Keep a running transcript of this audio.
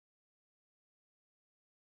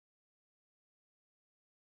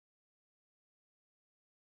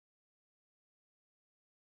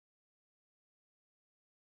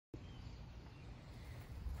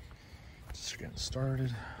Just getting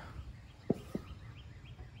started.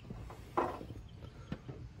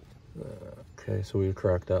 Okay, so we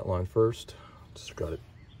cracked that line first. Just got it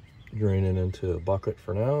draining into a bucket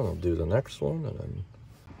for now, and I'll do the next one, and then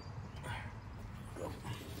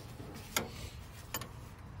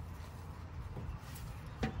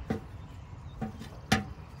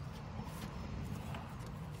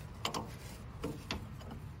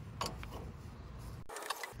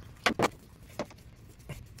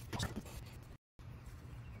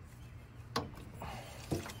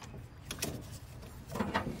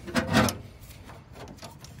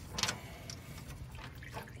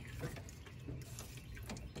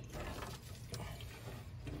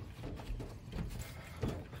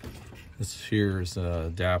this here is an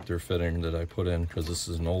adapter fitting that I put in because this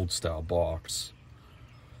is an old style box.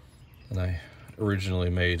 And I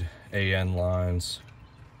originally made AN lines.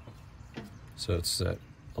 So it's that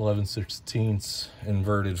 11/16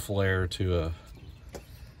 inverted flare to a,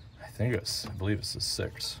 I believe it's a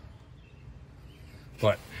 6.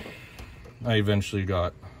 But I eventually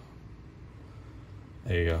got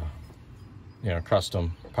a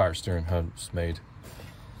custom power steering hose made.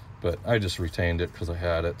 But I just retained it because I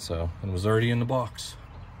had it, so it was already in the box.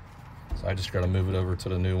 So I just got to move it over to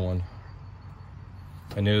the new one.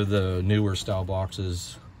 I knew the newer style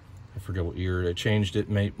boxes, I forget what year they changed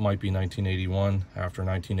it, might be 1981, after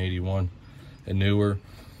 1981, and newer.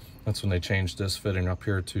 That's when they changed this fitting up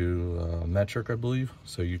here to metric, I believe.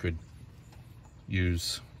 So you could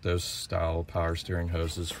use those style power steering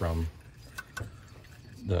hoses from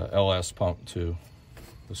the LS pump to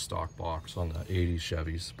the stock box on the 80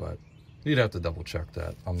 Chevys, but you'd have to double check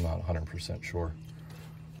that. I'm not 100% sure.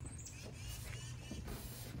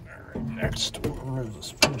 All right, next we'll remove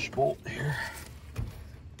this pinch bolt here.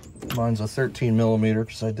 Mine's a 13mm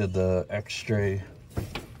because I did the X-Stray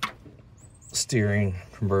steering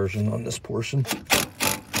conversion on this portion.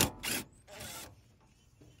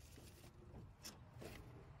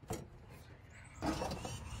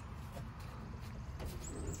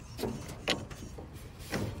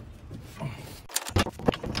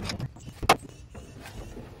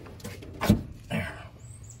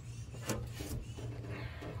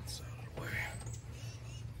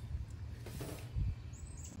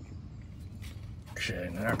 Okay,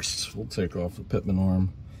 next we'll take off the pitman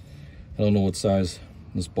arm. I don't know what size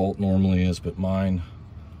this bolt normally is, but mine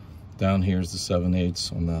down here is the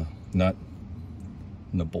 7/8 on the nut,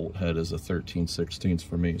 and the bolt head is a 13/16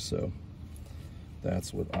 for me, so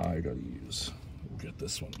that's what I gotta use. We'll get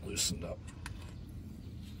this one loosened up.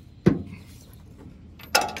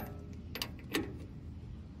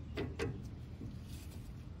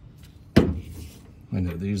 I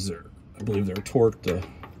know these are, I believe they're torqued to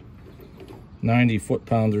 90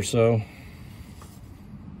 foot-pounds or so.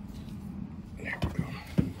 There we go.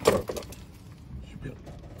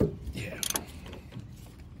 Yeah.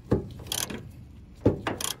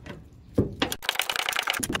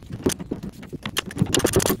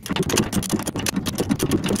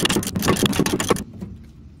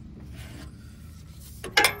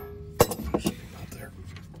 Not there.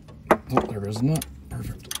 Oh, there is not.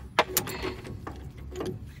 Perfect.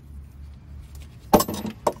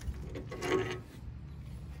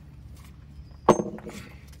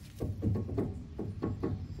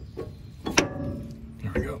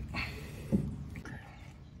 There we go. Okay.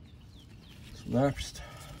 So next,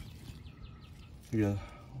 I'm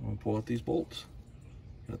gonna pull out these bolts.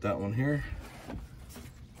 Got that one here.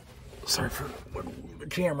 Sorry for the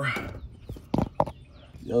camera.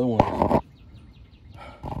 The other one,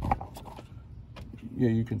 yeah,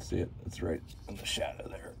 you can see it. It's right in the shadow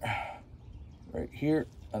there, right here,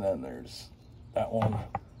 and then there's that one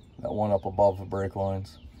up above the brake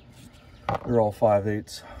lines. They're all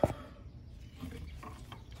 5/8.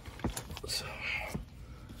 So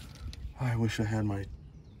I wish I had my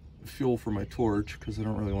fuel for my torch because I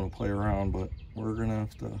don't really want to play around, but we're gonna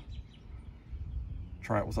have to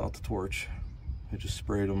try it without the torch. I just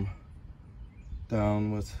sprayed them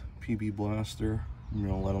down with PB Blaster. I'm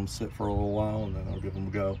gonna let them sit for a little while and then I'll give them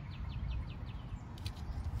a go.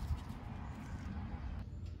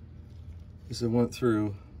 Because I went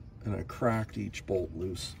through and I cracked each bolt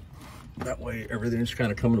loose. That way everything's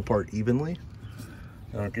kind of coming apart evenly.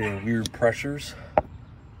 I don't get any weird pressures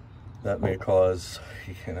that may cause,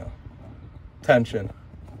 tension,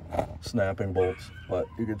 snapping bolts. But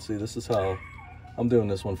you can see this is how I'm doing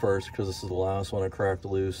this one first because this is the last one I cracked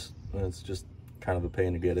loose, and it's just kind of a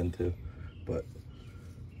pain to get into. But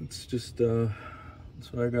it's just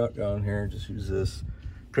that's what I got going here. Just use this.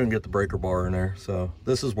 Couldn't get the breaker bar in there, so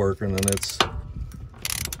this is working, and it's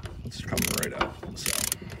coming right out. So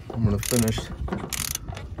I'm gonna finish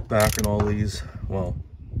backing all these, well,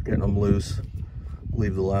 getting them loose.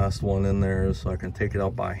 Leave the last one in there so I can take it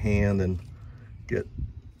out by hand and get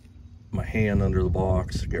my hand under the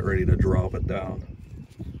box, get ready to drop it down.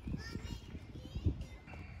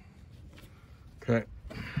 Okay,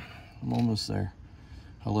 I'm almost there.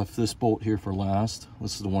 I left this bolt here for last.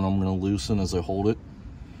 This is the one I'm going to loosen as I hold it,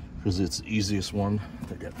 because it's the easiest one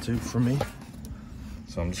to get to for me.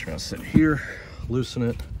 So I'm just going to sit here, loosen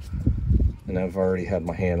it, and I've already had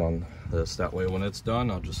my hand on this. That way when it's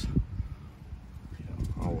done, I'll just,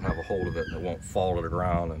 I'll have a hold of it and it won't fall to the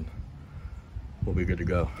ground, and we'll be good to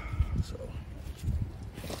go. So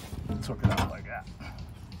let's hook it out like that.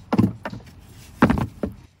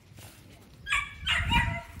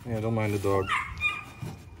 Yeah, don't mind the dog.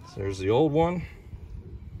 So there's the old one.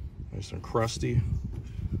 Nice and crusty.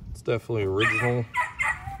 It's definitely original.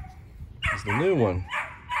 There's the new one.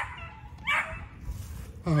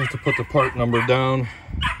 I'll have to put the part number down.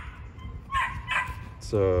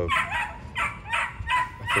 It's I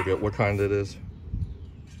forget what kind it is,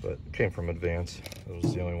 but it came from Advance. It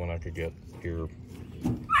was the only one I could get here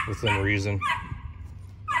within reason.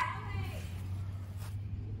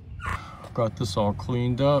 Got this all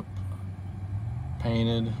cleaned up,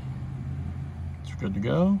 painted. It's good to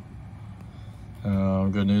go.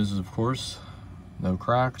 Good news is, of course, no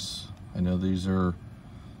cracks. I know these are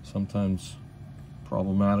sometimes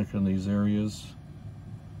problematic in these areas,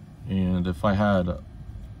 and if I had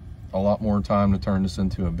a lot more time to turn this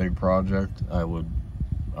into a big project, I would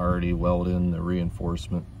already weld in the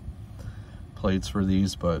reinforcement plates for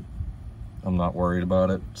these, but I'm not worried about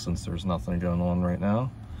it since there's nothing going on right now.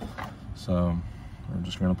 So we're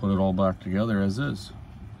just going to put it all back together as is.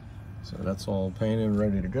 So that's all painted,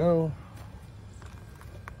 ready to go.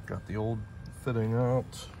 Got the old fitting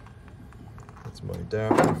out. That's my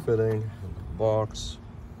adapter fitting in the box.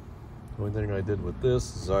 The only thing I did with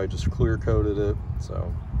this is I just clear coated it,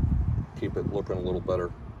 so keep it looking a little better,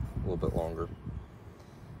 a little bit longer.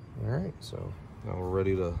 All right, so now we're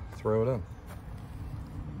ready to throw it in.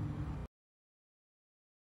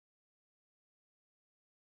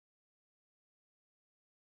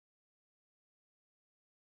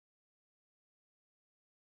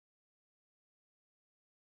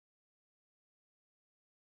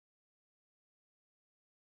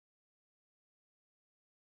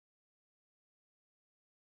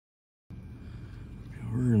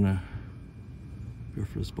 We're gonna go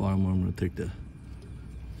for this bottom one. I'm gonna take the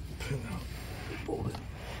pin out, bolt it.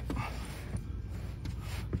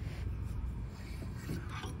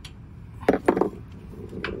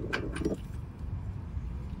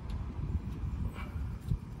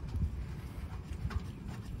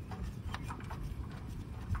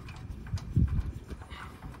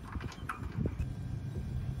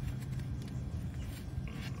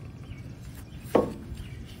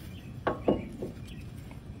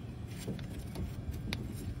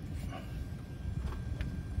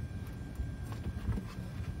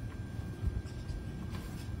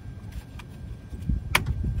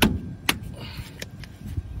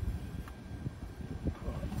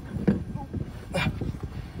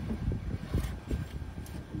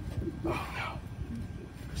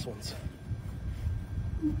 Ones.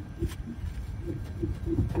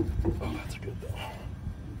 Oh, that's good though.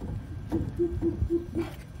 There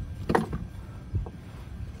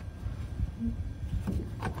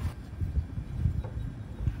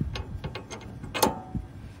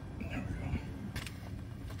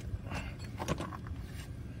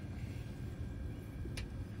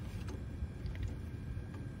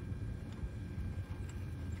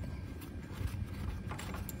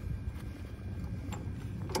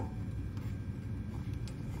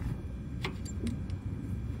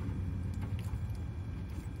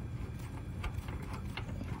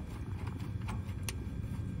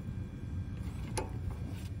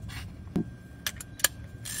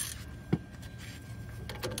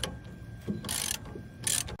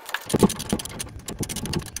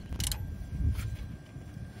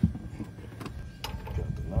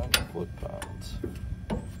we go. Foot-pounds. There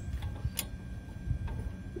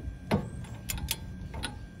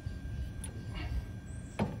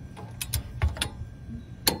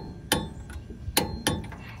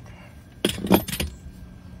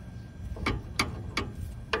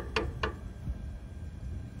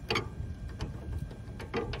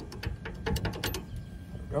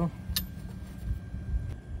we go.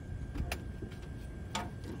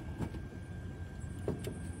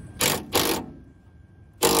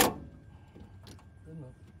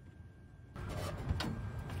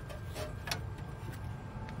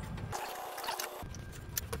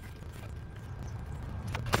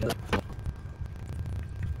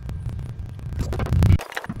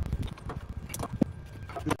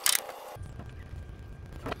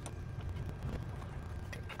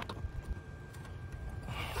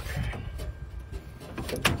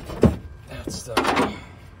 stuff.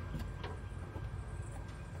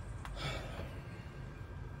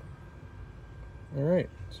 All right,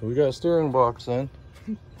 so we got a steering box then.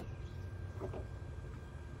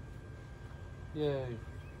 Yay.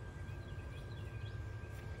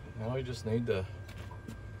 Now we just need to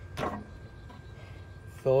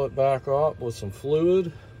fill it back up with some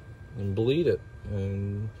fluid and bleed it,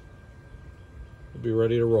 and we'll be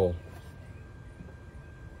ready to roll.